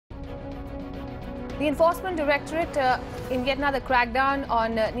The Enforcement Directorate, in yet another crackdown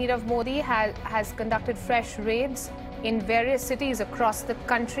on Nirav Modi, has conducted fresh raids in various cities across the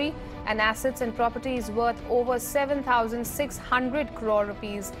country, and assets and properties worth over 7,600 crore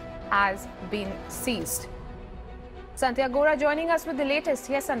rupees has been seized. Santya Gora joining us with the latest.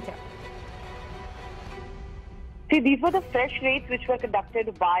 Yes, Santya. See, these were the fresh raids which were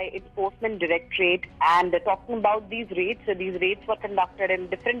conducted by Enforcement Directorate, and talking about these raids were conducted in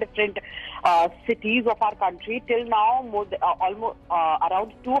different cities of our country. Till now, almost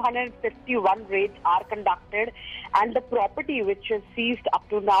around 251 raids are conducted, and the property which is seized up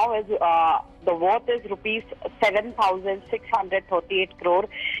to now is the worth is rupees 7,638 crore.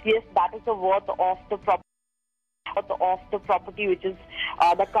 Yes, that is the worth of the property, which is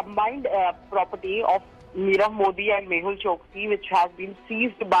the combined property of Nirav Modi and Mehul Choksi, which has been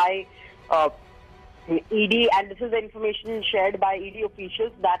seized by ED, and this is the information shared by ED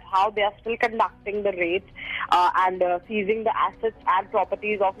officials that how they are still conducting the raids and seizing the assets and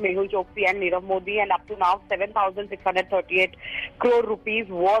properties of Mehul Choksi and Nirav Modi, and up to now 7,638 crore rupees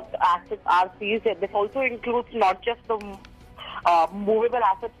worth assets are seized. This also includes not just the movable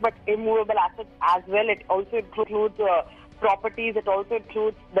assets but immovable assets as well. It also includes properties. It also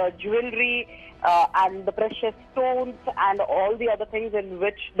includes the jewelry and the precious stones and all the other things in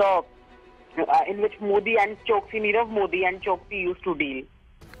which Modi and Choksi, Nirav Modi and Choksi used to deal.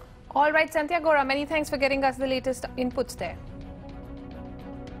 All right, Santya Gora, many thanks for getting us the latest inputs there.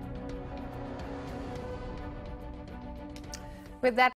 With that.